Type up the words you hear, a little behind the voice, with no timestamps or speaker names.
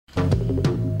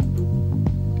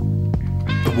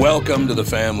Welcome to the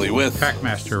family with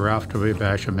Packmaster Ralph W.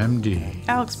 Basham, MD.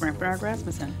 Alex Brant Bernard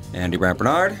Rasmussen. Andy Brant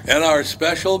Bernard. and our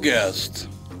special guest.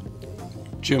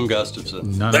 Jim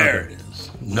Gustafson. None There other. it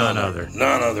is. None other.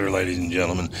 None other, ladies and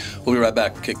gentlemen. We'll be right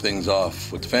back to kick things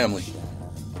off with the family.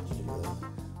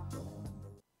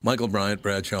 Michael Bryant,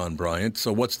 Bradshaw and Bryant.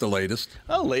 So what's the latest?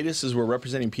 Well, the latest is we're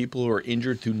representing people who are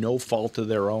injured through no fault of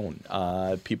their own.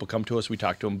 People come to us. We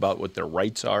talk to them about what their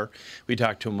rights are. We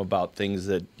talk to them about things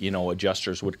that,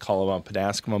 adjusters would call them up and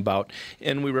ask them about.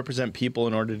 And we represent people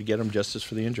in order to get them justice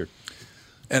for the injured.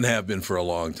 And have been for a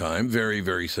long time. Very,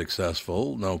 very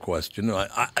successful, no question.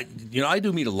 I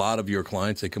do meet a lot of your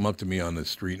clients. They come up to me on the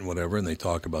street and whatever, and they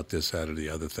talk about this, that, or the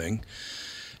other thing.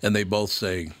 And they both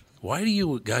say, why do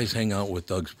you guys hang out with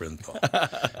Doug Sprinthal?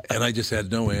 And I just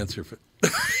had no answer for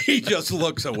He just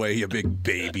looks away, you big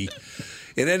baby.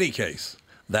 In any case,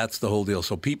 that's the whole deal.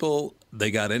 So people, they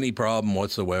got any problem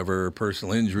whatsoever,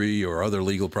 personal injury or other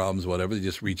legal problems, whatever, they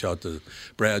just reach out to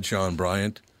Bradshaw and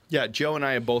Bryant. Yeah, Joe and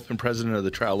I have both been president of the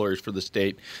trial lawyers for the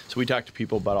state, so we talk to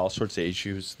people about all sorts of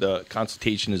issues. The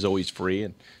consultation is always free,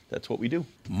 and that's what we do.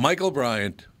 Michael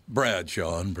Bryant,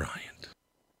 Bradshaw and Bryant.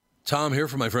 Tom here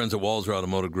from my friends at Walzer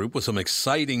Automotive Group with some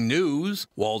exciting news.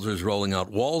 Walzer's rolling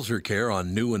out Walzer Care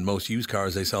on new and most used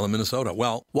cars they sell in Minnesota.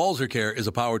 Well, Walzer Care is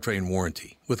a powertrain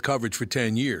warranty with coverage for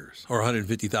 10 years or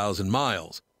 150,000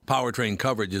 miles. Powertrain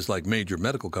coverage is like major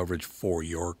medical coverage for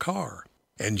your car.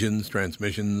 Engines,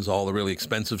 transmissions, all the really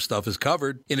expensive stuff is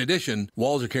covered. In addition,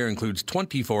 Walzer Care includes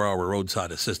 24-hour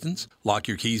roadside assistance. Lock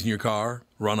your keys in your car,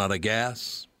 run out of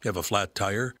gas, you have a flat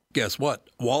tire. Guess what?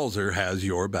 Walzer has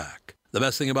your back. The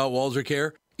best thing about Walzer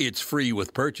Care, it's free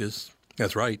with purchase.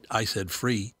 That's right, I said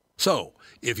free. So,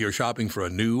 if you're shopping for a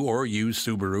new or used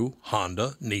Subaru,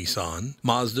 Honda, Nissan,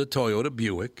 Mazda, Toyota,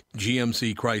 Buick,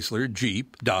 GMC, Chrysler,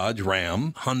 Jeep, Dodge,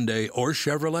 Ram, Hyundai, or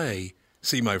Chevrolet,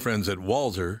 see my friends at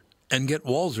Walzer and get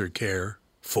Walzer Care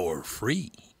for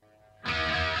free.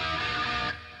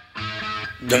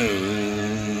 Dun.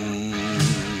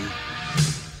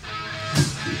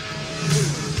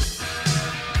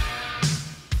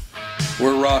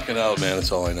 We're rocking out, man.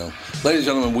 That's all I know. Ladies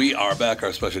and gentlemen, we are back.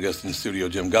 Our special guest in the studio,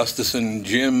 Jim Gustafson.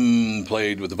 Jim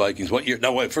played with the Vikings. What year?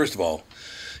 No, wait. First of all,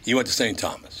 you went to St.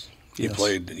 Thomas. You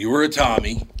Yes. You were a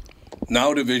Tommy,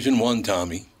 now Division I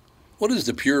Tommy. What is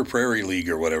the Pure Prairie League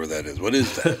or whatever that is? What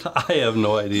is that? I have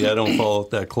no idea. I don't follow it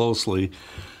that closely.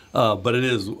 But it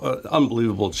is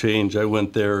unbelievable change. I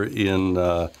went there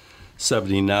in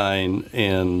 79,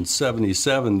 and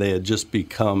 77 they had just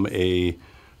become a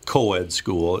co-ed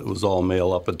school. It was all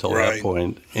male up until that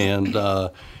point. And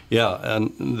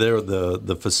and there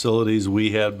the facilities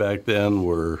we had back then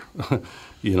were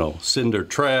cinder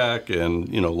track and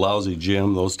lousy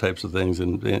gym, those types of things.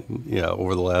 And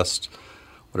over the last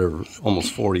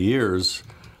almost 40 years,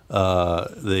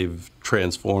 they've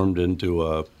transformed into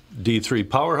a D3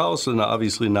 powerhouse, and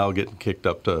obviously now getting kicked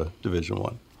up to Division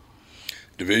I.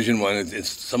 Division I,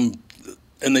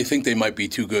 and they think they might be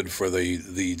too good for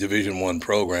the Division I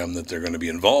program that they're going to be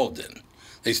involved in.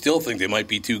 They still think they might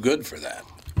be too good for that.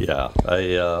 Yeah,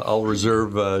 I'll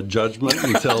reserve judgment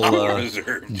until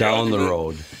down the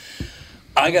road.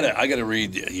 I gotta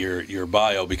read your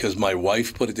bio because my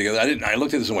wife put it together. I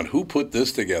looked at this and went, "Who put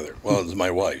this together?" Well, it was my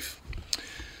wife.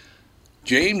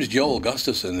 James Joel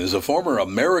Gustafson is a former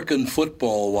American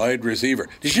football wide receiver.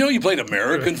 Did you know you played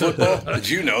American football? Did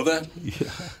you know that? Yeah.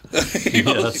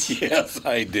 Yes,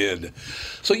 I did.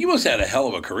 So you must have had a hell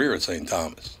of a career at St.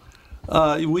 Thomas.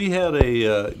 We had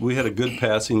a good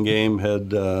passing game,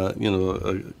 had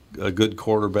a good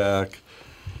quarterback,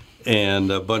 and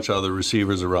a bunch of other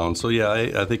receivers around. So yeah,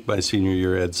 I think my senior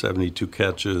year I had 72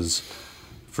 catches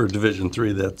for Division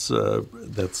III.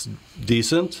 That's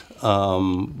decent,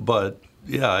 but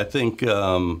yeah, I think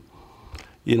I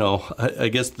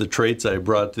guess the traits I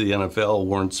brought to the NFL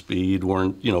weren't speed,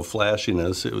 weren't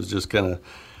flashiness. It was just kind of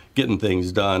getting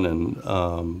things done, and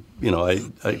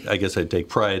I guess I take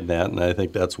pride in that, and I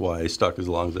think that's why I stuck as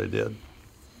long as I did.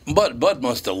 Bud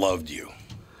must have loved you.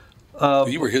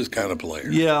 You were his kind of player.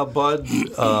 Yeah, Bud.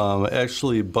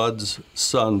 Actually, Bud's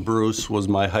son Bruce was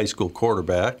my high school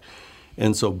quarterback,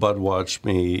 and so Bud watched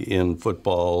me in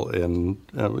football and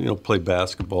play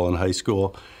basketball in high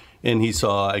school, and he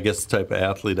saw, I guess, the type of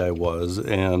athlete I was,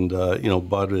 and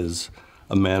Bud is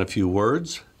a man of few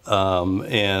words. I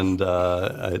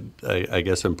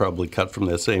guess I'm probably cut from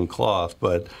that same cloth,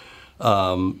 but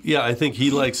I think he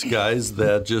likes guys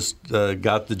that just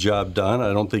got the job done.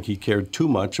 I don't think he cared too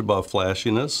much about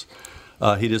flashiness.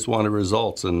 He just wanted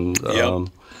results, and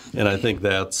I think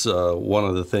that's one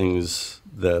of the things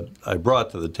that I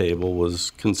brought to the table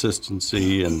was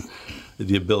consistency and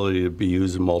the ability to be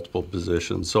used in multiple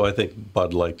positions. So I think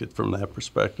Bud liked it from that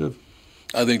perspective.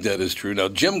 I think that is true. Now,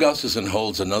 Jim Gustafson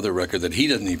holds another record that he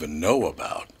doesn't even know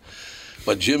about.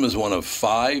 But Jim is one of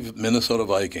 5 Minnesota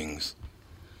Vikings.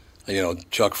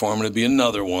 Chuck Foreman would be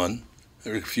another one.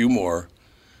 There are a few more.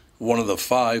 One of the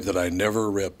 5 that I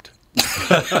never ripped.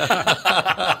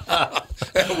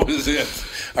 That was it.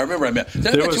 I remember I met.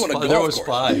 There was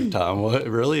 5, Tom. What,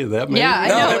 really? That many? Yeah, I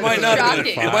No, know. it might not have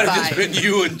been. Shocking. It might have just been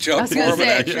you and Chuck I was going to Foreman.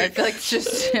 say, Actually. I feel like it's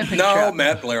just him and No, Chuck.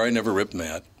 Matt Blair. I never ripped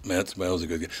Matt. Matt was a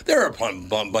good guy. There are a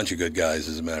bunch of good guys,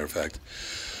 as a matter of fact.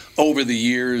 Over the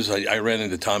years, I ran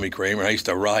into Tommy Kramer. I used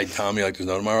to ride Tommy like there's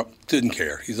no tomorrow. Didn't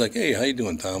care. He's like, "Hey, how you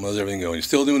doing, Tom? How's everything going? You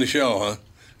still doing the show, huh?"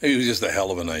 He was just a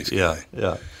hell of a nice guy.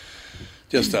 Yeah.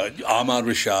 Just Ahmad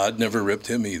Rashad, never ripped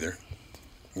him either.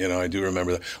 I do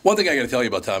remember that. One thing I got to tell you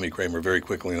about Tommy Kramer very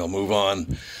quickly, and I'll move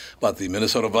on, about the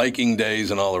Minnesota Viking days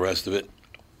and all the rest of it.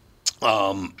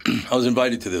 I was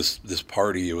invited to this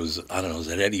party. It was, I don't know, it was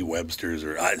at Eddie Webster's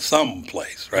or some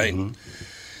place, right? Mm-hmm.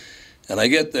 And I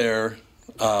get there,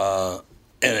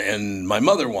 and my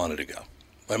mother wanted to go.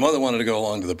 My mother wanted to go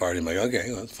along to the party. I'm like,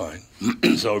 okay, that's fine.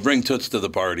 So I bring Toots to the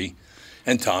party,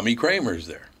 and Tommy Kramer's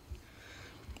there.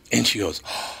 And she goes,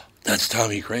 "Oh, that's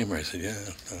Tommy Kramer." I said, "Yeah."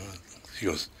 She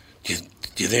goes, do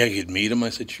you think I could meet him? I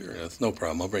said, "Sure, that's no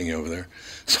problem. I'll bring you over there."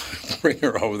 So I bring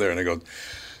her over there, and I go,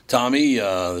 "Tommy,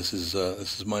 this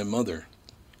is my mother."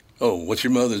 "Oh, what's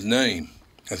your mother's name?"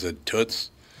 I said, "Toots."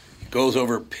 He goes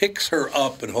over, picks her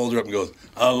up, and holds her up and goes,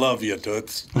 "I love you,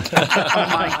 Toots." Oh,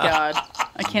 my God.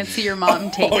 I can't see your mom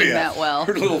taking that well.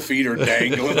 Her little feet are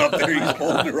dangling up there. He's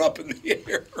holding her up in the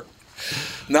air.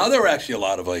 Now, there were actually a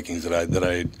lot of Vikings that I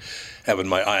have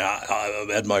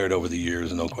I admired over the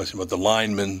years, no question. But the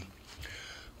linemen,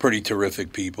 pretty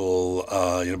terrific people.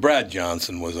 Brad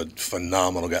Johnson was a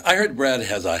phenomenal guy. I heard Brad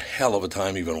has a hell of a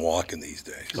time even walking these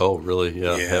days. Oh, really?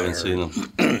 Yeah, haven't seen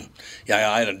him.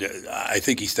 Yeah, I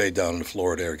think he stayed down in the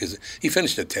Florida area because he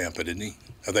finished at Tampa, didn't he?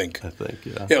 I think,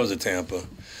 yeah. Yeah, it was at Tampa.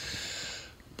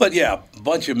 But, yeah, a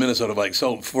bunch of Minnesota Vikings.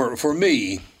 So, for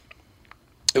me,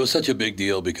 it was such a big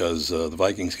deal because the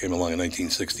Vikings came along in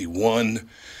 1961,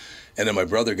 and then my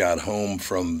brother got home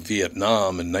from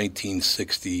Vietnam in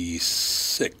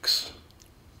 1966.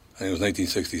 I think it was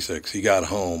 1966. He got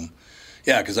home.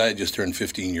 Yeah, because I had just turned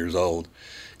 15 years old,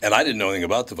 and I didn't know anything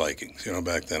about the Vikings,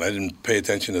 back then. I didn't pay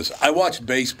attention to this. I watched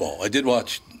baseball. I did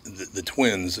watch the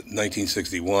Twins in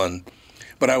 1961,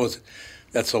 but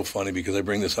that's so funny because I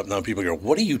bring this up now. People go,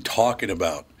 "What are you talking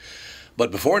about?" But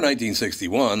before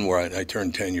 1961, where I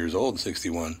turned 10 years old in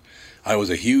 61, I was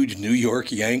a huge New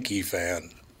York Yankee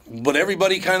fan. But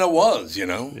everybody kind of was,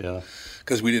 Yeah.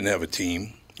 Because we didn't have a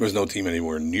team. There was no team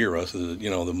anywhere near us,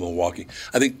 the Milwaukee.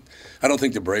 I don't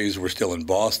think the Braves were still in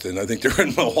Boston. I think they were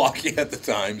in Milwaukee at the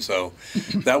time, so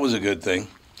that was a good thing.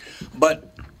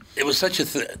 But it was such a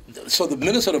so the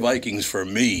Minnesota Vikings, for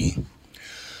me,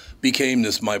 became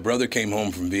this. My brother came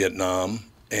home from Vietnam,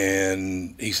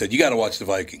 and he said, "You got to watch the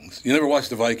Vikings. You never watched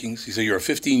the Vikings?" He said, "You're a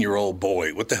 15-year-old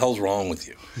boy. What the hell's wrong with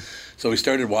you?" So we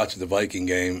started watching the Viking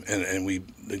game and we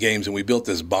built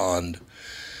this bond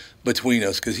between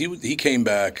us because he came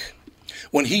back.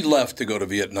 When he left to go to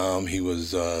Vietnam, he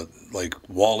was like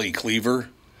Wally Cleaver.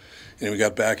 And when we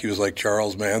got back, he was like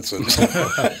Charles Manson.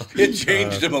 It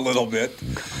changed him a little bit.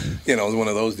 It was one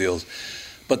of those deals.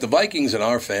 But the Vikings in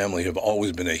our family have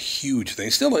always been a huge thing.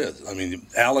 Still is. I mean,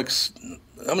 Alex,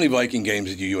 how many Viking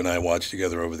games did you and I watch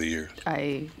together over the years?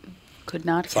 I could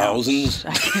not count. Thousands?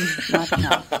 I cannot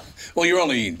count. Well, you're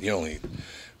only,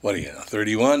 what are you,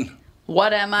 31?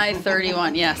 What am I?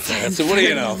 31, yes. So what do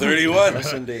you know, 31?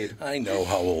 Yes, indeed. I know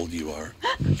how old you are.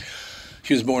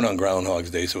 She was born on Groundhog's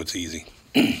Day, so it's easy.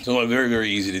 So very, very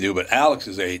easy to do. But Alex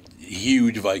is a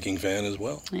huge Viking fan as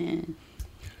well.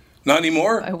 Not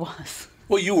anymore? I was.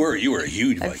 Well, you were a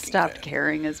huge Viking I've stopped fan.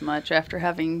 caring as much after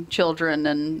having children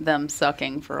and them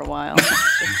sucking for a while.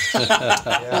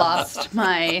 Lost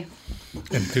my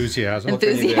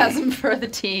enthusiasm for the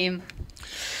team.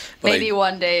 Maybe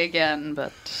one day again,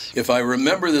 but... If I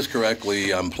remember this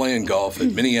correctly, I'm playing golf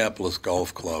at Minneapolis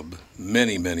Golf Club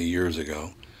many, many years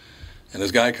ago. And this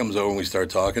guy comes over and we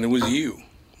start talking. It was you.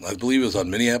 I believe it was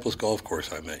on Minneapolis Golf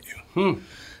Course I met you.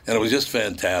 And it was just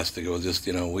fantastic. It was just,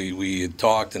 we had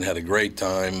talked and had a great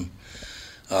time.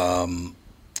 I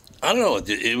don't know.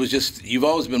 It was just, you've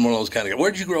always been one of those kind of guys.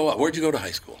 Where'd you grow up? Where'd you go to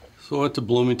high school? So I went to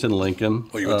Bloomington Lincoln.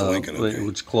 Oh, you went to Lincoln, okay.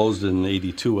 Which closed in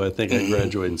 82. I think I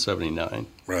graduated in 79.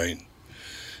 Right.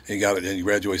 And you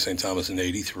graduated St. Thomas in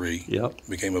 83. Yep.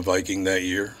 Became a Viking that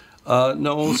year.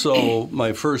 No, so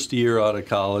my first year out of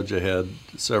college, I had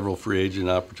several free agent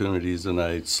opportunities, and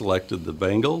I selected the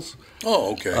Bengals.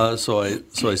 Oh, okay. So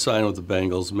I signed with the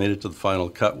Bengals, made it to the final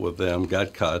cut with them,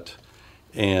 got cut,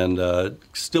 and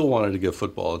still wanted to give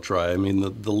football a try. I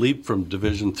mean, the leap from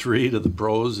Division III to the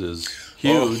pros is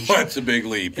huge. Oh, that's a big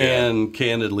leap. Yeah. And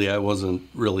candidly, I wasn't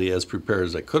really as prepared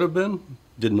as I could have been.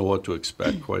 Didn't know what to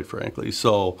expect, quite frankly.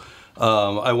 So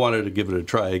I wanted to give it a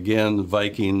try again. The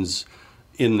Vikings,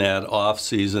 in that off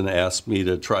season, asked me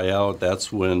to try out.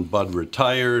 That's when Bud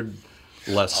retired.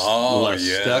 Les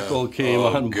Steckel came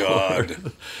on board.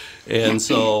 God. And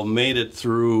so made it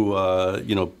through,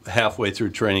 halfway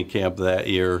through training camp that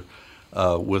year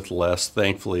with Les.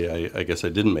 Thankfully, I guess I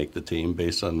didn't make the team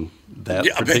based on that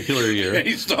particular year.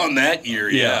 Based on that year,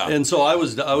 yeah. And so I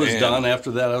was done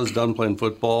after that. I was done playing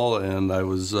football, and I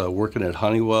was working at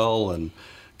Honeywell and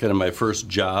kind of my first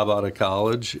job out of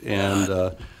college. And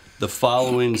the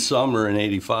following summer in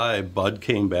 '85, Bud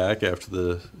came back after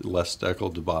the Les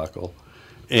Steckel debacle.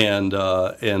 And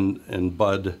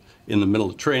Bud, in the middle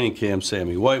of training camp,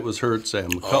 Sammy White was hurt, Sam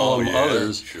McCullum,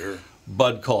 others. Sure.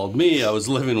 Bud called me. I was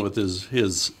living with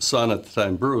his son at the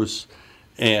time, Bruce,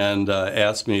 and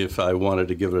asked me if I wanted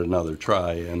to give it another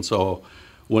try. And so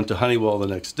went to Honeywell the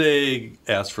next day,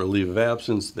 asked for a leave of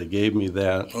absence. They gave me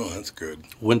that. Oh, that's good.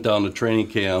 Went down to training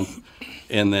camp,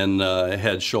 and then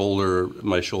had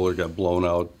my shoulder got blown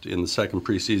out in the second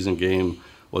preseason game,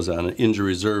 was on an injury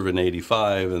reserve in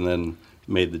 '85, and then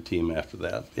made the team after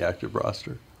that, the active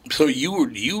roster. So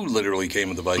you literally came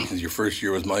with the Vikings. Your first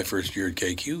year was my first year at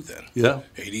KQ then. Yeah.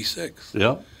 '86.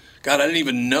 Yeah. God, I didn't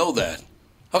even know that.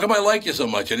 How come I liked you so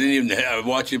much? I didn't even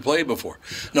watch you play before.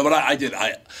 No, but I did.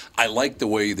 I liked the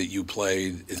way that you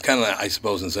played. It's kind of, I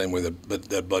suppose, in the same way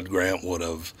that Bud Grant would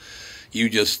have. You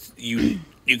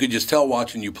could just tell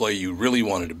watching you play you really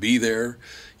wanted to be there.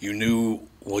 You knew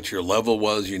what your level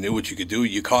was. You knew what you could do.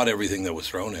 You caught everything that was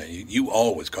thrown at you. You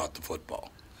always caught the football.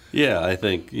 Yeah, I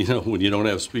think, when you don't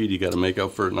have speed, you got to make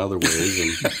up for it in other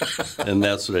ways, and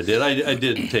that's what I did. I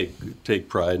did take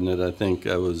pride in it. I think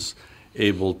I was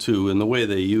able to, in the way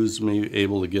they used me,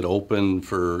 able to get open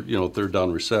for, third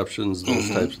down receptions, those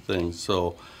types of things.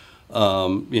 So,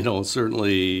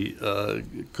 certainly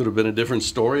could have been a different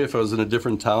story if I was in a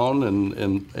different town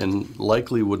and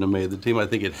likely wouldn't have made the team. I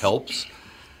think it helps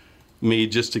me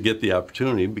just to get the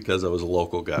opportunity because I was a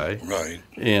local guy. Right.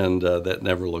 And that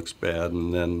never looks bad.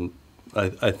 And then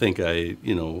I think I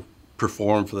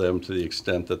performed for them to the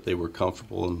extent that they were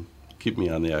comfortable and keep me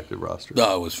on the active roster.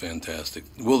 That was fantastic.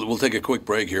 We'll take a quick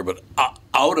break here, but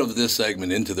out of this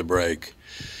segment into the break,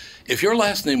 if your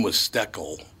last name was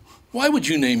Steckel, why would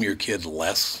you name your kid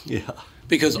Les? Yeah.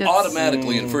 Because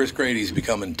automatically in first grade he's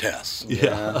becoming Tess.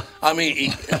 Yeah. I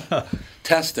mean,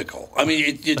 testicle. I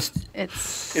mean, it's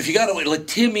if you got to like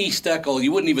Timmy Steckel,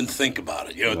 you wouldn't even think about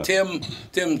it. Tim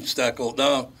Steckel.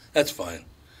 No, that's fine.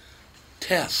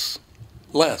 Tess,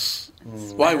 Les.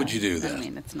 Why would you do that? I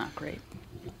mean, it's not great.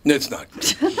 It's not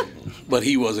great. But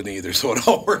he wasn't either, so it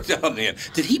all worked out in the end.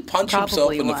 Did he punch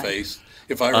himself in the face?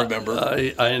 If I remember.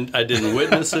 I didn't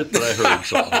witness it, but I heard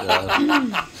so.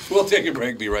 Yeah. We'll take a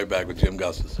break. Be right back with Jim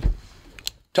Gustafson.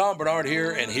 Tom Bernard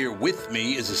here, and here with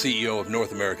me is the CEO of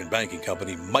North American Banking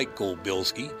Company, Michael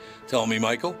Bilski. Tell me,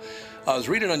 Michael, I was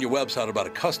reading on your website about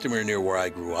a customer near where I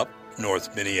grew up,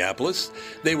 North Minneapolis.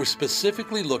 They were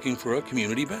specifically looking for a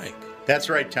community bank. That's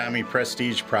right, Tommy,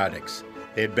 Prestige Products.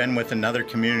 They had been with another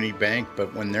community bank,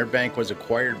 but when their bank was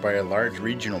acquired by a large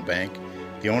regional bank,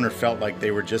 the owner felt like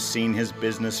they were just seeing his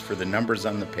business for the numbers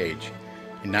on the page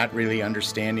and not really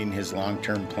understanding his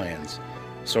long-term plans.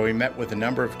 So he met with a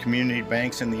number of community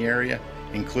banks in the area,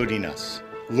 including us.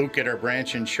 Luke at our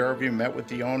branch in Shoreview met with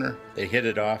the owner, they hit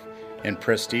it off, and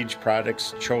Prestige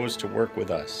Products chose to work with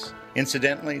us.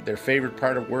 Incidentally, their favorite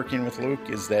part of working with Luke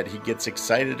is that he gets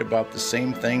excited about the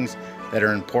same things that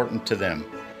are important to them.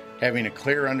 Having a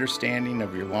clear understanding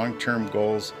of your long-term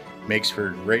goals makes for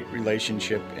a great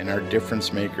relationship and our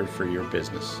difference maker for your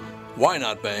business. Why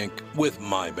not bank with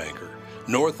my banker?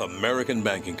 North American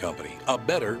Banking Company, a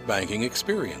better banking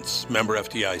experience. Member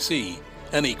FDIC,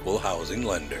 an equal housing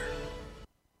lender.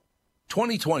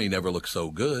 2020 never looked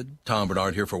so good. Tom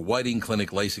Bernard here for Whiting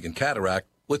Clinic LASIK and Cataract.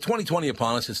 With 2020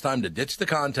 upon us, it's time to ditch the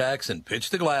contacts and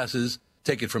pitch the glasses.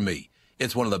 Take it from me.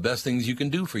 It's one of the best things you can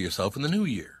do for yourself in the new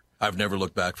year. I've never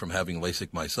looked back from having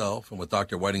LASIK myself, and with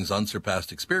Dr. Whiting's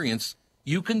unsurpassed experience,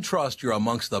 you can trust you're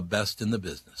amongst the best in the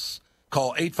business.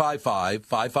 Call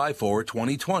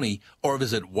 855-554-2020 or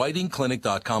visit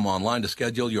whitingclinic.com online to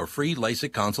schedule your free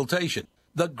LASIK consultation.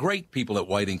 The great people at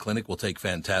Whiting Clinic will take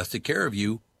fantastic care of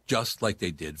you just like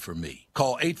they did for me.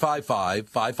 Call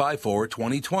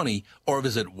 855-554-2020 or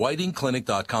visit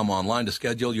whitingclinic.com online to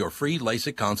schedule your free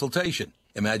LASIK consultation.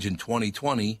 Imagine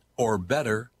 2020 or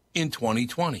better in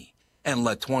 2020. And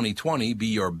let 2020 be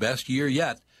your best year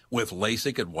yet with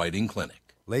LASIK at Whiting Clinic.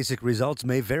 LASIK results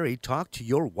may vary. Talk to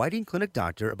your Whiting Clinic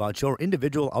doctor about your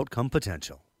individual outcome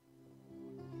potential.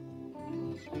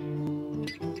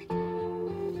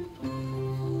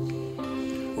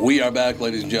 We are back,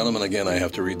 ladies and gentlemen. Again, I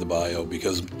have to read the bio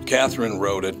because Catherine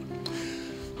wrote it.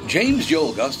 James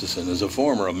Joel Gustafson is a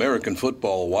former American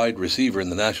football wide receiver in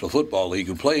the National Football League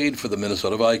who played for the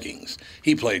Minnesota Vikings.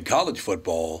 He played college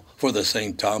football for the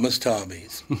St. Thomas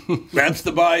Tommies. That's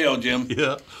the bio, Jim.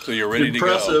 Yeah. So you're ready to go.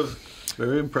 Impressive.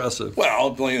 Very impressive.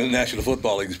 Well, playing in the National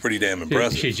Football League is pretty damn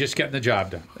impressive. She's just getting the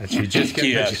job done. She's just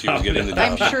getting the job she was getting the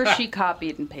I'm job sure she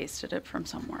copied and pasted it from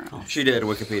somewhere else. She did,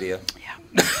 Wikipedia.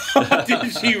 done.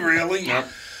 Did she really? Yep.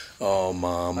 Oh,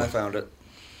 Mom. I found it.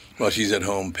 Well, she's at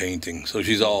home painting, so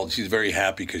she's very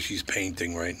happy because she's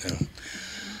painting right now.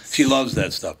 She loves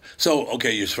that stuff. So,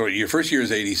 okay, your first year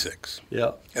is 86.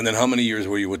 Yeah. And then how many years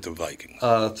were you with the Vikings?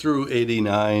 Through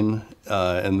 89,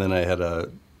 and then I had a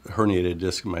herniated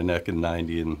disc in my neck in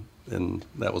 90, and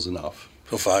that was enough.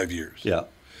 So 5 years. Yeah.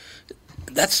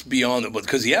 That's beyond,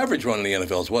 because the average run in the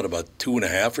NFL is what, about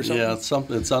 2.5 or something? Yeah,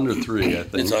 it's under 3, I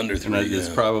think. It's under 3, and it's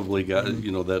yeah. probably got,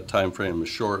 that time frame is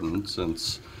shortened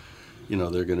since,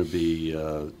 they're going to be,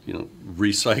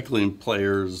 recycling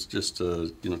players just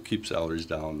to, keep salaries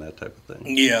down, that type of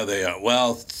thing. Yeah, they are.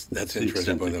 Well, that's the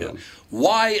interesting. extent they can.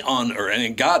 Why on earth,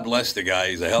 and God bless the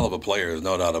guy, he's a hell of a player, there's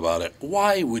no doubt about it.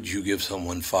 Why would you give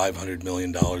someone $500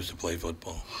 million to play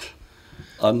football?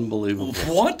 Unbelievable.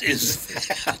 What is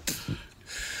that?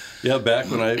 Yeah,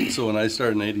 when I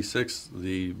started in 86,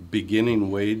 the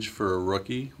beginning wage for a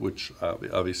rookie, which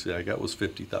obviously I got, was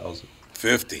 $50,000.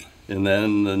 50. And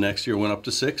then the next year went up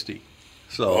to 60.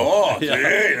 So. Oh, yeah.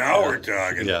 dang, now we're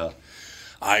talking. Yeah.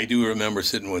 I do remember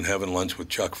sitting and having lunch with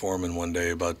Chuck Foreman one day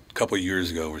about a couple of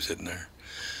years ago. We're sitting there.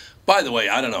 By the way,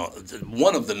 I don't know,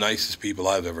 one of the nicest people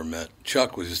I've ever met.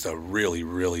 Chuck was just a really,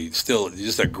 really, still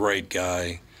just a great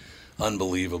guy,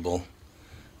 unbelievable.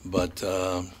 But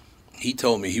he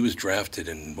told me he was drafted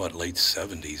in, late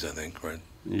 70s, I think, right?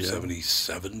 Yeah.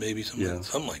 77 maybe,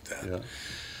 something like that. Yeah.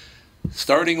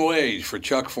 Starting wage for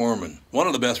Chuck Foreman, one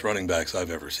of the best running backs I've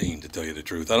ever seen, to tell you the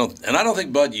truth. I don't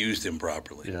think Bud used him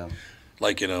properly. Yeah.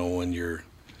 Like, when you're,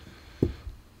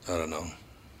 I don't know,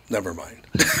 never mind.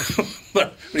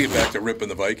 But we get back to ripping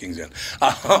the Vikings in.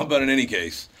 But in any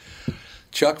case,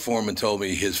 Chuck Foreman told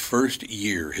me his first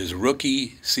year, his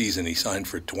rookie season, he signed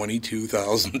for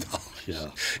 $22,000.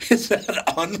 Yeah. Is that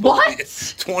unbelievable? What?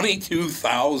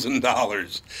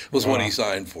 $22,000 was what he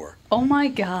signed for. Oh, my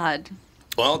God.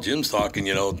 Well, Jim's talking,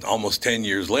 almost 10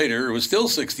 years later, it was still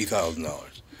 $60,000.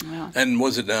 Wow. And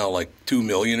was it now like $2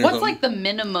 million or What's something? like the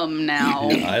minimum now?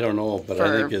 I don't know, but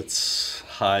I think it's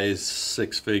high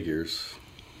 6 figures.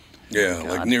 Yeah,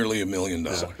 like nearly $1 million.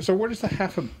 So where's the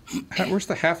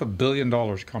 $500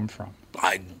 million come from?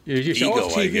 You say, Ego,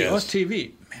 it's I TV. guess. Oh, it's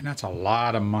TV. Man, that's a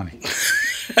lot of money.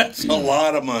 That's a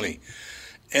lot of money.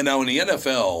 And now in the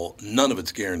NFL, none of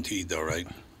it's guaranteed, though, right?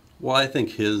 Well, I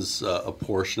think a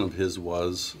portion of his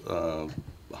was $100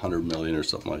 million or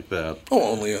something like that.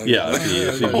 Oh, only Yeah,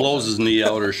 if he blows his knee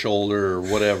out or shoulder or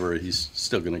whatever, he's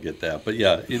still going to get that. But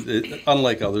yeah,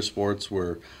 unlike other sports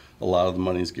where a lot of the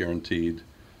money is guaranteed,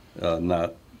 I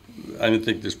don't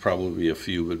think there's probably a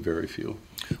few, but very few.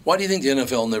 Why do you think the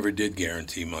NFL never did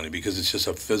guarantee money? Because it's just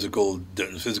a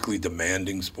physically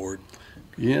demanding sport?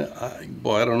 Yeah,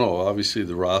 I don't know. Obviously,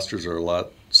 the rosters are a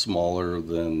lot smaller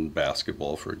than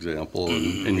basketball, for example,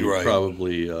 and you Right.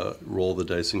 probably roll the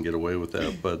dice and get away with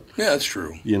that. But Yeah, that's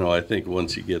true. I think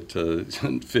once you get to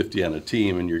 50 on a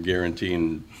team and you're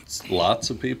guaranteeing lots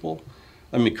of people,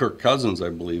 I mean, Kirk Cousins, I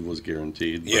believe, was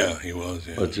guaranteed. But, Yeah, he was.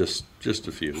 Yeah. but just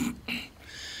a few.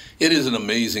 It is an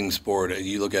amazing sport.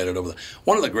 You look at it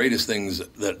one of the greatest things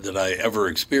that I ever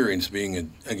experienced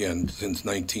being, again, since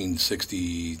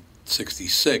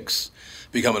 1966,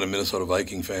 becoming a Minnesota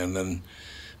Viking fan, then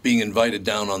being invited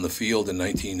down on the field in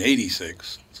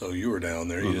 1986. So you were down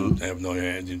there. You didn't have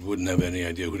you wouldn't have any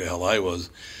idea who the hell I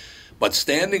was. But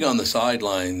standing on the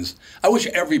sidelines, I wish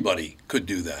everybody could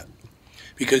do that.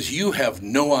 Because you have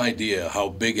no idea how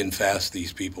big and fast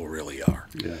these people really are.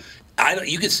 Yeah.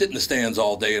 You could sit in the stands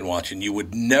all day and watch, and you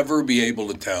would never be able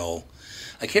to tell.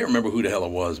 I can't remember who the hell it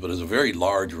was, but it was a very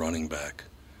large running back.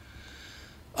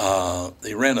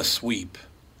 They ran a sweep,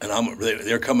 and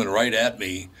they're coming right at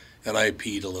me, and I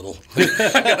peed a little.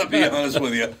 I got to be honest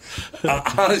with you.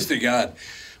 Honest to God.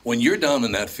 when you're down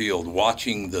in that field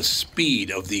watching the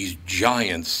speed of these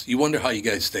giants, you wonder how you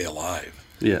guys stay alive.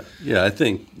 Yeah. I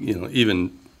think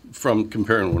even from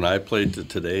comparing when I played to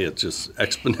today, it's just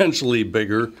exponentially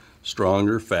bigger,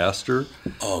 stronger, faster.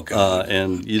 Oh God!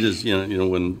 And you just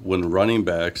when running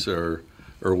backs or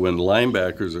when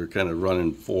linebackers are kind of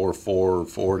running 4.4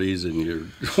 40s and you're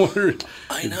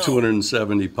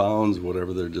 270 pounds,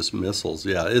 whatever, they're just missiles.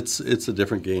 Yeah, it's a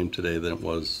different game today than it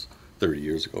was 30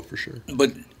 years ago for sure.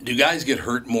 But do guys get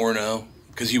hurt more now?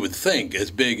 Because you would think, as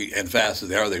big and fast as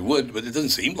they are, they would, but it doesn't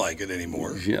seem like it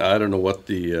anymore. Yeah, I don't know what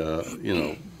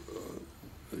the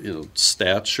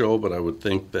stats show, but I would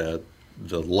think that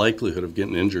the likelihood of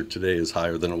getting injured today is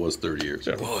higher than it was 30 years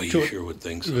ago. Oh, you sure would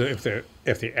think so.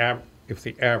 If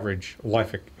the average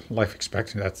life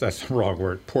expectancy, that's the wrong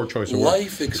word, poor choice of word.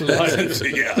 Life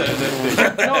expectancy, yeah.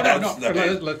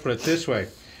 No. Let's put it this way: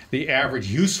 the average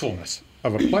usefulness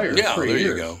of a player is 3 years.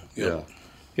 You go. Yeah.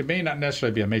 It may not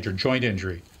necessarily be a major joint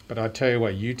injury, but I'll tell you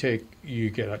what: you get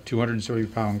a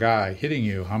 270-pound guy hitting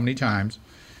you how many times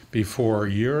before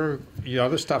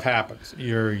other stuff happens?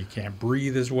 You can't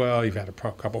breathe as well. You've had a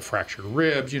couple fractured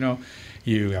ribs.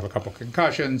 You have a couple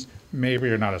concussions. Maybe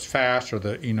you're not as fast, or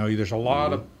there's a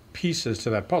lot of pieces to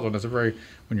that puzzle. And it's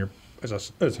when you're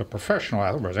as a professional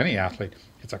athlete, or as any athlete,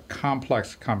 it's a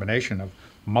complex combination of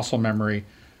muscle memory,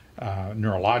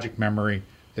 neurologic memory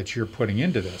that you're putting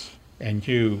into this. And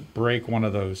you break one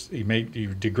of those,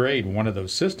 you degrade one of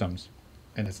those systems,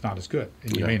 and it's not as good,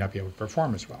 and you may not be able to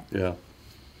perform as well. Yeah.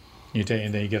 And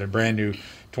then you get a brand new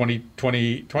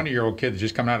 20-year-old kid that's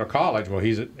just coming out of college. Well,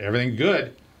 everything's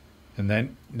good, and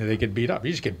then they get beat up. You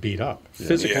just get beat up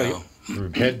physically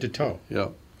from head to toe. Yeah.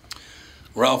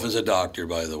 Ralph is a doctor,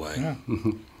 by the way. Yeah.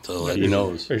 So he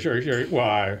knows. Sure.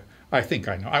 Well, I think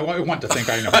I know. I want to think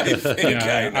I know.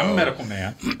 I'm a medical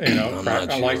man.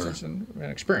 I'm licensed and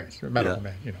experienced. A medical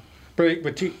man.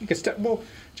 But you get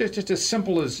just as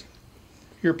simple as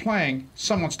you're playing.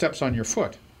 Someone steps on your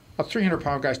foot. A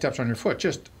 300-pound guy steps on your foot.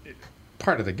 Just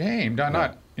part of the game,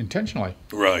 not intentionally.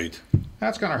 Right.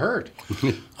 That's going to hurt.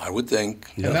 I would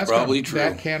think. And that's probably true.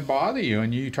 That can bother you,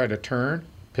 and you try to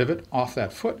pivot off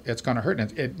that foot. It's going to hurt,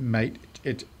 and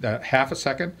that half a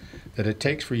second that it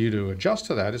takes for you to adjust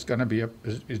to that is going to be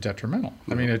is detrimental.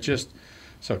 I mean, it's just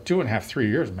so 2.5, 3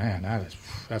 years, man.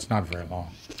 That's not very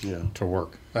long to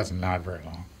work. That's not very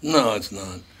long. No, it's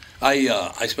not.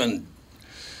 I spend.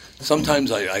 Sometimes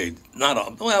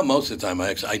most of the time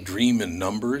I dream in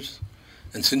numbers,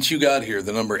 and since you got here,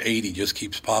 the number 80 just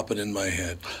keeps popping in my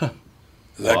head.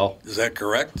 Is that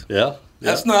correct? Yeah.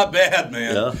 That's not bad,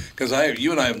 man. Because you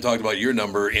and I haven't talked about your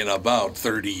number in about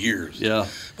 30 years. Yeah.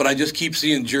 But I just keep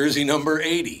seeing jersey number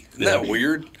 80. Isn't that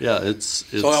weird? Yeah, it's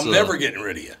so I'm never getting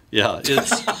rid of you. Yeah,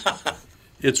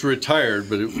 it's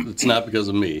retired, but it's not because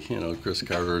of me. Chris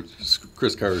Carter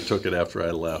took it after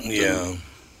I left. Yeah.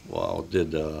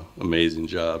 Did an amazing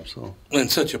job. So. And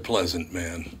such a pleasant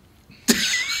man.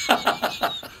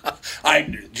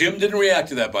 Jim didn't react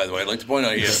to that, by the way. I'd like to point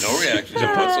out he had no reaction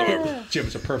whatsoever.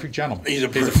 Jim's a perfect gentleman. He's a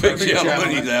perfect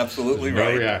gentleman. He's absolutely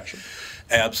right. No reaction.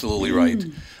 Absolutely right.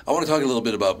 I want to talk a little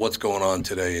bit about what's going on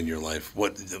today in your life.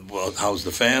 How's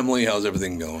the family? How's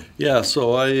everything going? Yeah,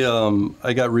 so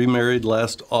I got remarried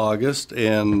last August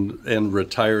and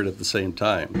retired at the same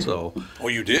time. So. Oh,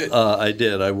 you did? I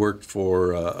did. I worked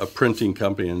for a printing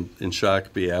company in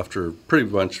Shakopee after pretty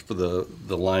much for the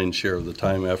lion's share of the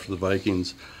time after the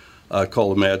Vikings.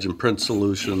 Called Imagine Print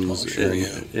Solutions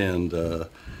and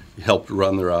helped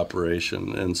run their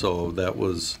operation. And so that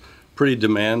was pretty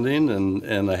demanding,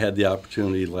 and I had the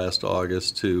opportunity last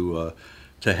August to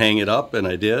hang it up, and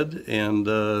I did. And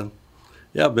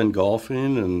I've been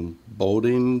golfing and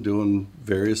boating, doing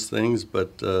various things,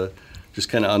 but just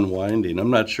kind of unwinding.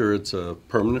 I'm not sure it's a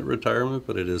permanent retirement,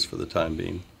 but it is for the time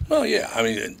being. Well, yeah. I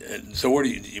mean, so where do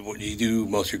you do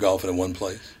most of your golfing in one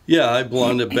place? Yeah, I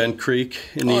belong to Bent Creek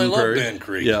in Eden Prairie. I love Bent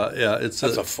Creek. Yeah. That's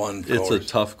a fun course. It's a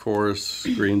tough course.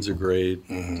 Greens are great.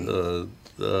 Mm-hmm.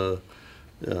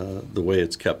 The way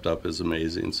it's kept up is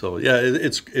amazing. So yeah,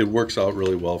 it works out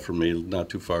really well for me. Not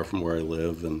too far from where I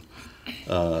live, and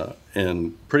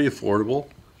pretty affordable.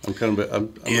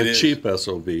 I'm a cheap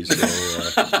SOB. So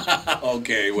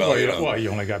okay, well, you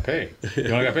only got paid. You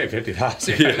only got paid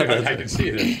 $50,000. I can see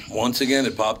this. Once again,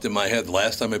 it popped in my head. The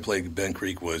last time I played Bent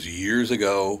Creek was years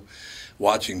ago,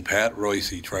 watching Pat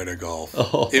Royce try to golf.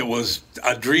 Oh. It was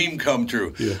a dream come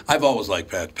true. Yeah. I've always liked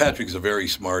Pat. Patrick's a very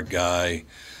smart guy.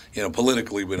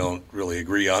 Politically we don't really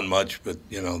agree on much, but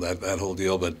that whole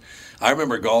deal. But I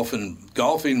remember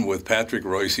golfing with Patrick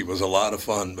Royce was a lot of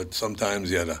fun, but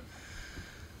sometimes you had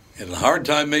And a hard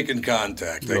time making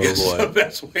contact, I guess is the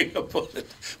best way to put it.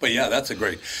 But yeah, that's a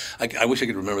great. I wish I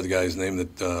could remember the guy's name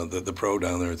that the pro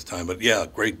down there at the time. But yeah,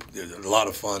 great, a lot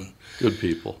of fun. Good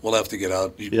people. We'll have to get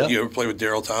out. You ever play with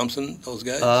Daryl Thompson? Those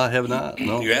guys? I have not.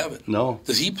 No, you haven't. No.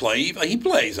 Does he play? He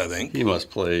plays, I think. He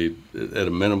must play at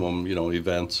a minimum,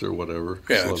 events or whatever,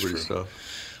 celebrity stuff.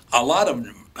 A lot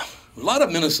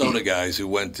of Minnesota guys who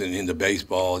went into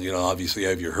baseball, obviously you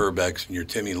have your Herbecks and your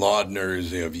Timmy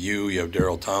Laudners, you have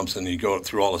Daryl Thompson, you go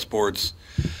through all the sports.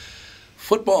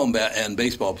 Football and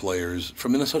baseball players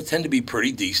from Minnesota tend to be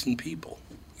pretty decent people.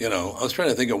 I was trying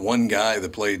to think of one guy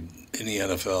that played in the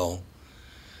NFL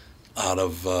out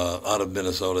of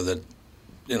Minnesota that,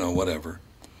 whatever.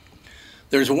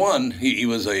 There's one, he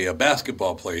was a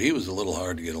basketball player. He was a little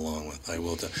hard to get along with, I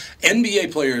will tell you.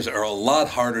 NBA players are a lot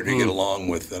harder to get along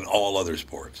with than all other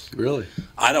sports. Really?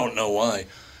 I don't know why.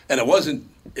 And it wasn't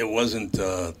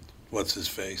what's his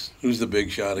face? Who's the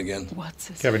big shot again? What's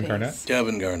his Kevin face? Garnett?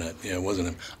 Kevin Garnett. Yeah, it wasn't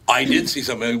him. I did see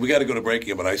something. We got to go to break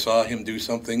again, but I saw him do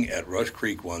something at Rush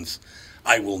Creek once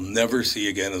I will never see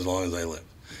again as long as I live.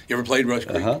 You ever played Rush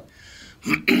Creek?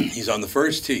 He's on the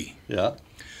first tee. Yeah.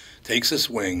 Takes a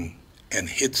swing and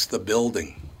hits the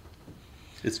building.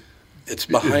 It's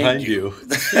behind you.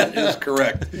 That is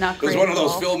correct. Not it was great one of at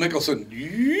those all. Phil Mickelson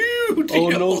deals. Oh,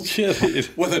 no kidding.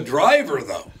 With a driver,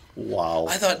 though. Wow.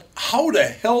 I thought, how the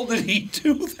hell did he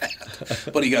do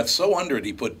that? But he got so under it,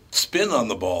 he put spin on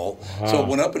the ball, so it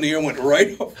went up in the air and went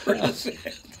right over his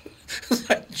head. It's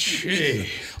like, gee.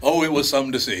 Oh, it was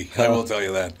something to see. I will tell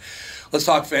you that. Let's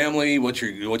talk family, what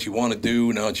you want to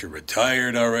do now that you're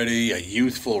retired already, a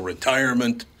youthful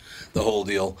retirement, the whole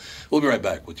deal. We'll be right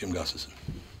back with Jim Gustafson.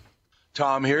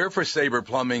 Tom here for Sabre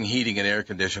Plumbing, Heating, and Air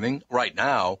Conditioning. Right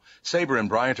now, Sabre and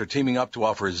Bryant are teaming up to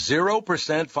offer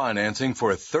 0% financing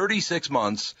for 36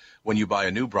 months when you buy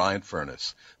a new Bryant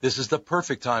furnace. This is the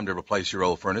perfect time to replace your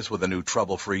old furnace with a new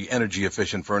trouble-free,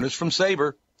 energy-efficient furnace from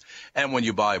Sabre. And when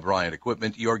you buy Bryant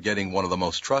equipment, you're getting one of the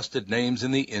most trusted names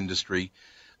in the industry.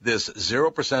 This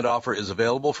 0% offer is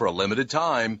available for a limited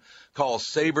time. Call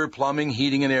Sabre Plumbing,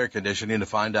 Heating, and Air Conditioning to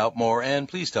find out more, and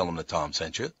please tell them that Tom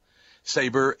sent you.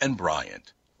 Sabre and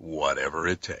Bryant, whatever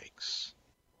it takes.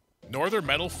 Northern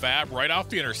Metal Fab, right off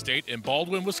the interstate in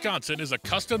Baldwin, Wisconsin, is a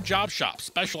custom job shop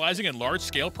specializing in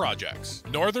large-scale projects.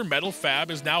 Northern Metal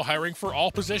Fab is now hiring for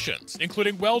all positions,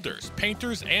 including welders,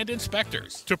 painters, and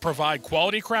inspectors, to provide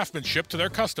quality craftsmanship to their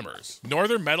customers.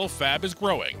 Northern Metal Fab is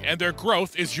growing, and their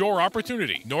growth is your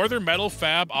opportunity. Northern Metal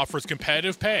Fab offers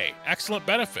competitive pay, excellent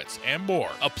benefits, and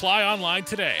more. Apply online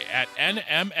today at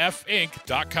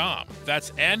nmfinc.com.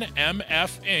 That's nmfinc.com.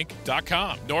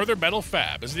 Northern Metal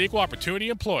Fab is an equal opportunity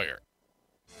employer.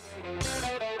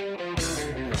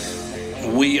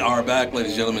 We are back,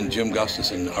 ladies and gentlemen. Jim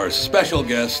Gustafson, our special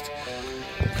guest.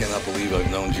 Cannot believe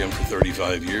I've known Jim for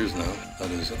 35 years now.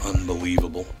 That is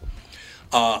unbelievable.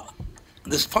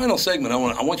 This final segment,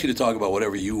 I want you to talk about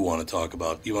whatever you want to talk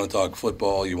about. You want to talk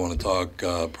football, you want to talk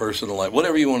personal life,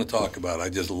 whatever you want to talk about. I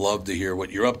just love to hear what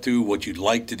you're up to, what you'd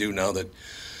like to do now that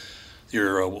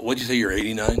you're, what'd you say, you're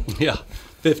 89? Yeah,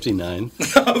 59.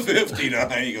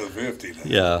 59, you go 59.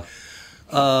 Yeah.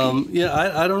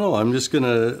 I don't know. I'm just going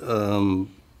to,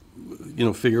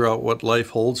 figure out what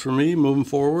life holds for me moving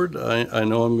forward. I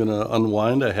know I'm going to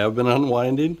unwind. I have been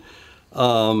unwinding.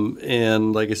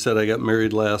 And like I said, I got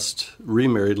remarried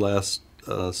last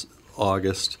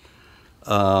August.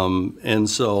 And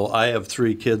so I have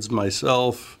 3 kids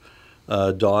myself,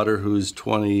 a daughter who's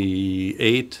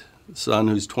 28, son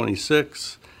who's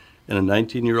 26, and a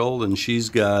 19-year-old, and she's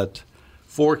got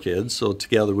 4 kids, so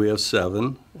together we have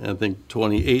 7. And I think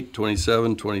 28,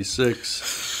 27,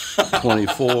 26,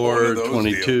 24,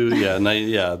 22. Deals.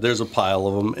 Yeah, there's a pile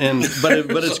of them. But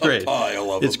it's great.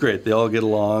 It's great. They all get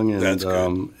along, and that's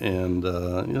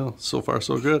good. So far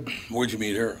so good. Where'd you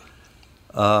meet her?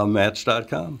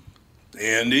 Match.com.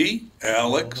 Andy,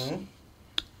 Alex.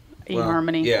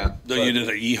 eHarmony. Yeah. You did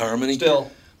eHarmony?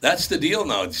 Still. That's the deal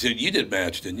now. You did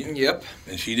Match, didn't you? Yep.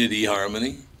 And she did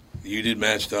eHarmony. You did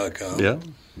Match.com. Yeah.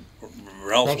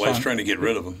 Ralph's wife's trying to get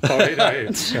rid of him.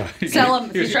 Sell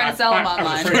him. He's trying to sell him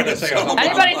online.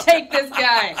 Anybody take this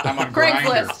guy? I'm on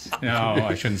Craigslist. Grindr. No,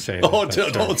 I shouldn't say that. Oh,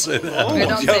 don't say that. Okay,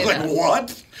 don't I say was like, that.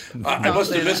 what? I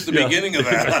must have missed the beginning of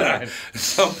that. Right.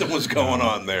 Something was going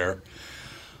on there.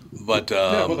 But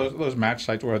Yeah, well, those match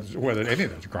sites, whether any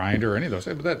of those, Grindr or any of those,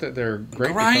 they're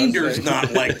great. Grindr's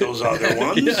not like those other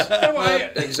ones.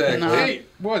 Exactly. No. Hey,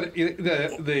 boy,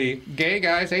 the gay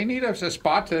guys, they need a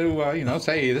spot to,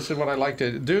 say, this is what I like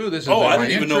to do. This is I my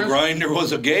didn't even know interest. Grindr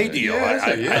was a gay deal. Yeah,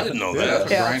 I didn't know that.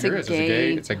 That's Yeah, what Grindr is.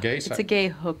 It's a gay site. It's a gay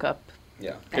hookup.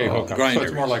 Yeah. Gay hookup. Grindr So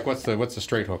it's more is. like what's the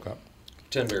straight hookup?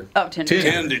 Tinder. Oh,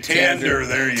 Tinder. Tinder,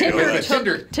 there you go.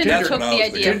 Tinder took the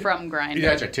idea from Grindr.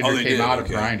 Yeah, Tinder came out of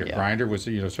okay. Grindr. Yeah. Grindr was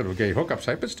sort of a gay hookup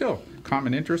site, but still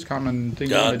common interest, common thing.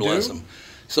 God to bless do. them.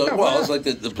 So, Yeah, well, wow. it's like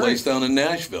the place down in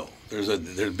Nashville. There's a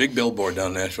big billboard down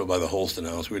in Nashville by the Holston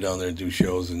House. We're down there to do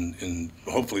shows, and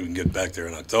hopefully we can get back there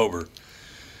in October.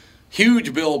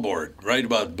 Huge billboard, right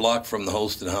about a block from the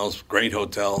Holston House. Great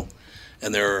hotel.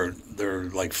 And there are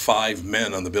like 5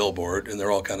 men on the billboard, and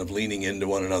they're all kind of leaning into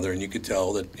one another, and you could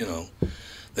tell that,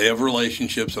 they have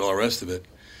relationships and all the rest of it.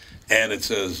 And it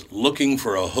says, looking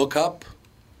for a hookup,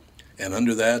 and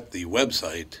under that, the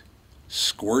website,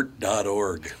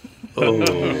 squirt.org. Oh.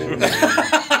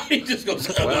 He just goes,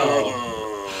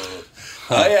 oh,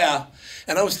 yeah.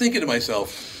 And I was thinking to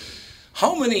myself,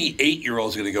 how many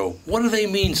 8-year-olds are going to go, what do they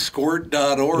mean,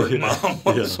 squirt.org, Mom?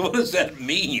 What does that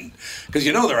mean? Because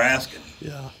they're asking.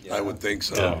 Yeah. I would think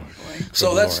so. Yeah.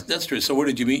 So that's true. So where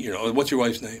did you meet? What's your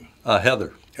wife's name?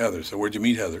 Heather. Heather. So where'd you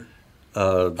meet Heather?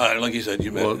 Like you said,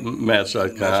 you met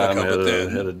Match.com,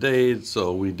 had a date,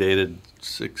 so we dated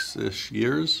 6-ish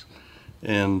years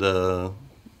and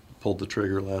pulled the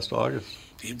trigger last August.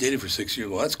 You dated for 6 years.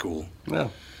 Well, that's cool. Yeah.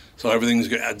 So everything's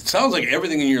good. It sounds like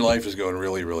everything in your life is going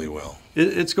really, really well.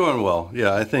 It's going well.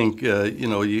 Yeah, I think,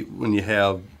 when you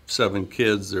have 7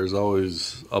 kids, there's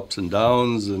always ups and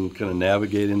downs and kind of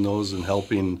navigating those and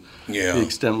helping to the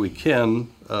extent we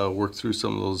can work through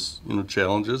some of those,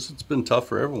 challenges. It's been tough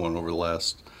for everyone over the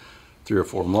last 3 or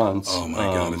 4 months. Oh, my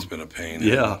God, it's been a pain.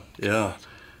 Yeah.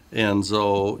 And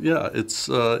so,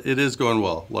 it is going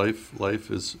well.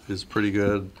 Life is pretty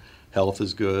good. Health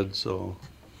is good, so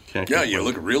can't complain. You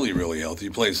look really, really healthy.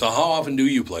 You play. So how often do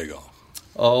you play golf?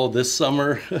 Oh, this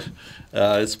summer,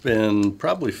 it's been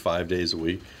probably 5 days a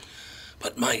week.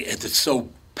 But it's so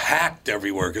packed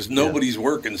everywhere because nobody's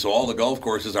working, so all the golf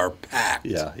courses are packed.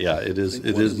 Yeah, it is.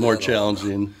 It is more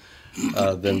challenging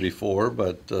than before,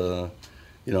 but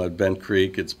at Bent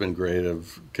Creek, it's been great.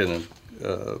 I've kind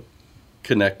of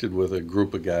connected with a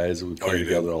group of guys that we play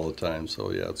together all the time. So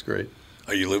it's great.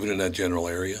 Are you living in that general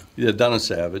area? Yeah, down in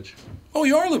Savage. Oh,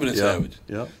 you are living in Savage?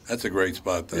 Yeah. That's a great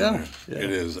spot down there. It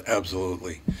is,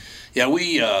 absolutely. Yeah,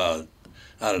 we, I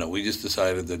don't know, we just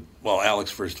decided that,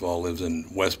 Alex, first of all, lives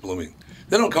in West Bloomington.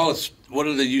 They don't call it, what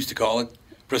do they used to call it?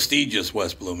 Prestigious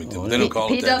West Bloomington. They don't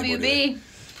call it that anymore. PWB.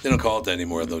 They don't call it that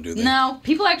anymore, though, do they? No.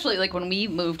 People actually, when we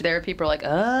moved there, people were like,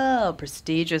 oh,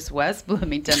 prestigious West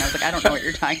Bloomington. I was like, I don't know what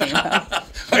you're talking about.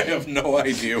 I have no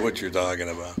idea what you're talking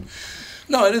about.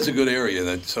 No, it is a good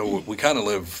area. So we kind of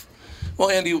live. Well,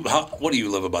 Andy, what do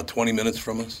you live, about 20 minutes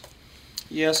from us?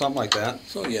 Yeah, something like that.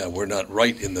 So, we're not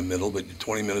right in the middle, but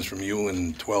 20 minutes from you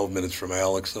and 12 minutes from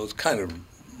Alex. So it's kind of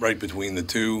right between the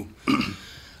two.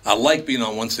 I like being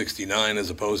on 169 as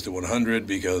opposed to 100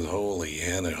 because, holy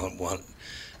Hannah,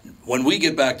 when we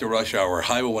get back to rush hour,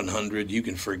 Highway 100, you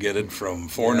can forget it from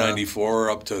 494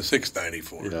 up to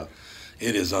 694. Yeah.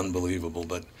 It is unbelievable,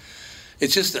 but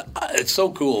it's just, it's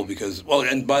so cool because,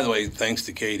 and by the way, thanks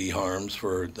to Katie Harms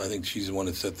I think she's the one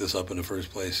that set this up in the first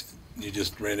place. You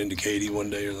just ran into Katie one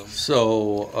day or something?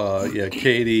 So,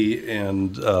 Katie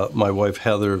and my wife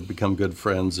Heather have become good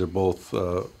friends. They're both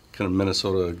kind of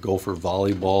Minnesota Gopher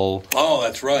volleyball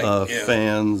that's right.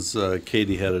 fans.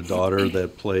 Katie had a daughter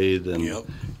that played,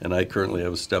 and I currently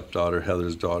have a stepdaughter.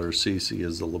 Heather's daughter, Cece,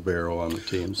 is the libero on the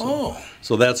team.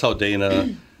 So that's how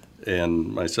Dana and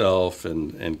myself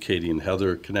and Katie and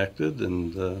Heather connected,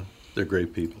 and they're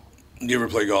great people. Do you ever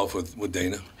play golf with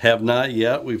Dana? Have not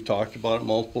yet. We've talked about it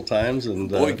multiple times,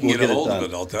 and Boy, you can we'll get a hold of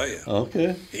it, I'll tell you.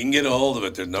 Okay. You can get a hold of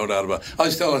it, there's no doubt about it. I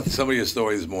was telling somebody a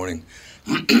story this morning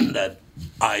that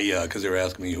because they were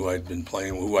asking me who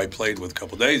I played with a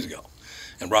couple days ago.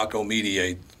 And Rocco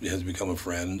Mediate has become a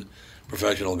friend,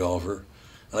 professional golfer.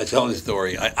 And I tell this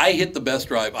story. I hit the best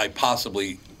drive I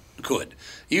possibly could.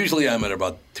 Usually I'm at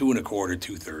about 2.25,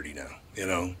 230 now.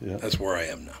 That's where I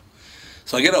am now.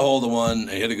 So I get a hold of one,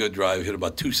 I hit a good drive, hit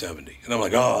about 270. And I'm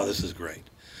like, oh, this is great.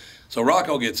 So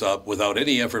Rocco gets up without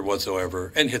any effort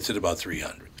whatsoever and hits it about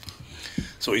 300.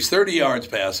 So he's 30 yards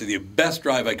past it, the best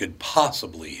drive I could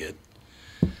possibly hit.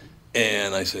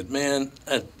 And I said, man,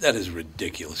 that is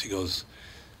ridiculous. He goes,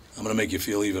 I'm going to make you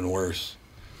feel even worse.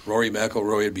 Rory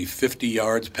McIlroy would be 50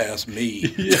 yards past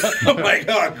me. I'm like,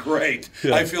 oh, great.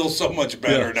 Yeah. I feel so much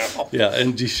better now. Yeah,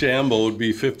 and DeChambeau would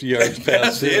be 50 yards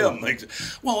past him.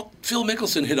 Well, Phil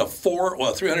Mickelson hit a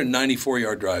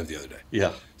 394-yard drive the other day.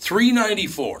 Yeah.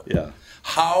 394. Yeah.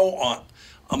 What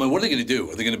are they going to do?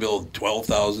 Are they going to build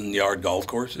 12,000-yard golf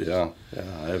courses? Yeah,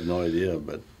 I have no idea,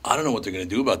 but I don't know what they're going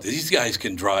to do about this. These guys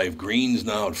can drive greens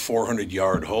now at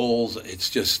 400-yard holes.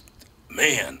 It's just,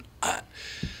 man,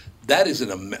 That is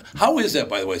how is that,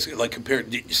 by the way? So, like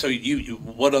compared, so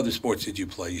what other sports did you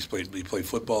play? You played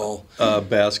football,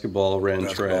 basketball, ran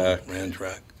track.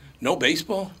 No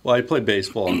baseball? Well, I played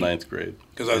baseball in ninth grade.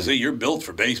 Because I say you're built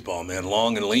for baseball, man.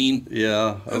 Long and lean.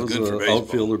 Yeah, I was good for an baseball.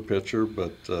 outfielder pitcher,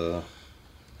 but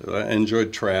I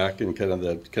enjoyed track and kind of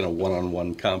that kind of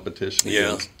one-on-one competition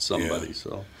against somebody.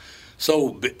 Yeah.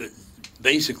 So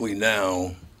basically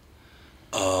now,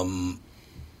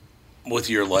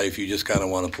 with your life, you just kind of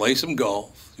want to play some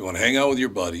golf. You want to hang out with your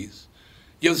buddies.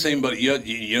 You have the same buddy.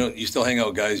 You still hang out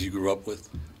with guys you grew up with.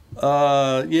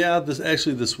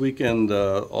 This weekend,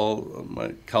 all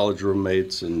my college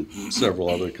roommates and several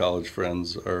other college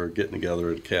friends are getting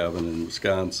together at a cabin in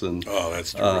Wisconsin. Oh,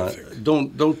 that's terrific.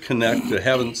 Don't connect. I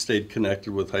haven't stayed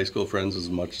connected with high school friends as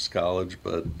much as college,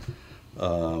 but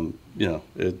when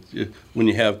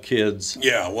you have kids,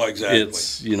 exactly.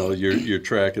 It's you're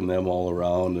tracking them all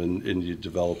around, and you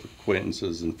develop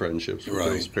acquaintances and friendships with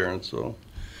those parents. So.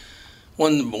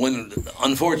 One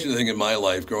unfortunate thing in my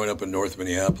life, growing up in North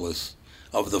Minneapolis,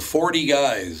 of the 40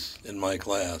 guys in my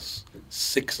class,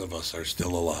 6 of us are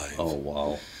still alive. Oh,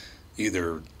 wow.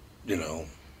 Either,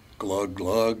 glug,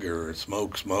 glug, or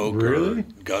smoke, really? or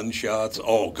gunshots.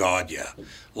 Oh, God, yeah.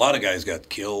 A lot of guys got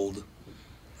killed.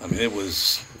 I mean, it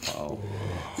was... Wow.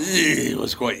 It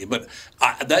was quite... But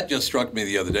that just struck me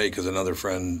the other day because another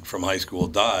friend from high school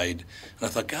died. And I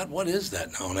thought, God, what is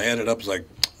that now? And I added up, it's like,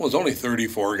 well, there's only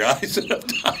 34 guys that have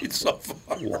died so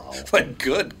far. Wow. Like,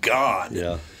 good God.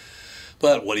 Yeah.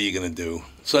 But what are you going to do?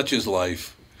 Such is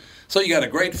life. So you got a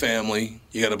great family.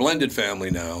 You got a blended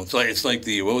family now. It's like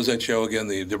the, what was that show again?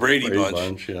 The Brady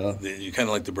Bunch. Yeah. You kind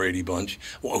of like the Brady Bunch.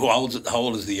 How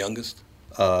old is the youngest?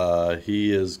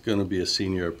 He is going to be a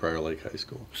senior at Prior Lake High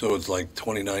School. So it's like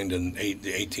 29 to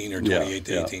 18 or 28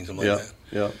 to 18, something like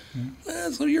that. Yeah.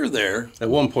 So you're there. At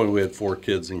one point, we had 4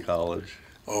 kids in college.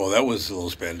 Oh, that was a little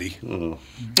spendy.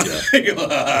 Yeah.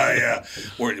 Yeah.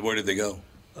 Where did they go?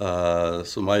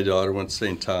 So my daughter went to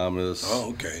St. Thomas.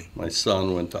 Oh, okay. My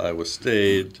son went to Iowa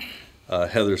State.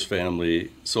 Heather's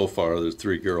family, so far, there's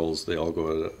 3 girls. They all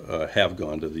have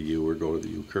gone to the U or go to the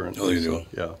U currently. Oh, they do?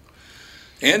 Yeah.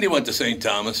 Andy went to St.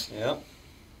 Thomas. Yeah.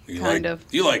 You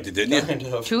liked it, didn't you? Kind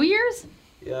of. 2 years?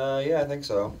 Yeah, I think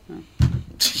so.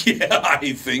 Yeah,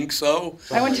 I think so.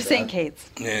 I went to St. Kate's.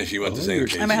 Yeah, she went to St.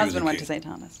 Kate's. And my husband went to St.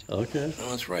 Thomas. Okay. Oh,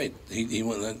 that's right. He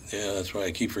went. Yeah, that's right.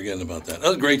 I keep forgetting about that. That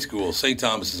was a great school, St.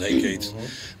 Thomas and St. Kate's.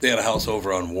 They had a house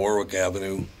over on Warwick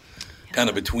Avenue, kind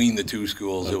of between the two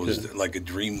schools. Okay. It was like a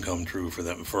dream come true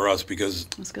for us, because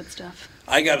that's good stuff.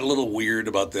 I got a little weird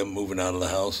about them moving out of the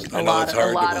house. A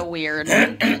lot of weird,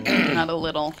 not a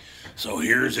little. So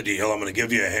here's the deal. I'm going to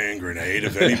give you a hand grenade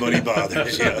if anybody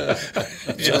bothers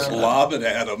you. Just lob it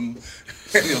at them,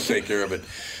 and he'll take care of it.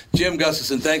 Jim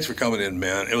Gustafson, thanks for coming in,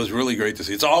 man. It was really great to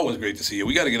see you. It's always great to see you.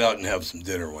 We got to get out and have some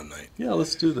dinner one night. Yeah,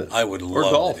 let's do that. I would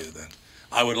love to do that.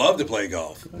 I would love to play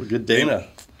golf. We'll get Dana.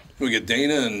 We get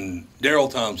Dana and Daryl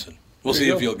Thompson. We'll see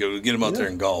if he'll get him out there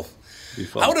in golf.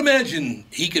 I would imagine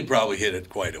he could probably hit it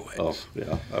quite a way. Oh,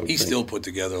 yeah. He's still put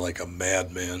together like a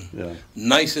madman. Yeah.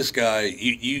 Nicest guy.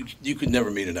 You could never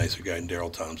meet a nicer guy than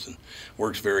Daryl Thompson.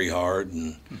 Works very hard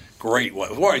and great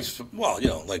wife. Well,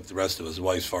 like the rest of us, his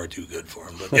wife's far too good for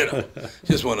him. But,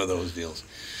 just one of those deals.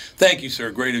 Thank you,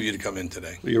 sir. Great of you to come in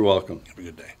today. You're welcome. Have a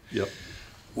good day. Yep.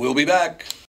 We'll be back.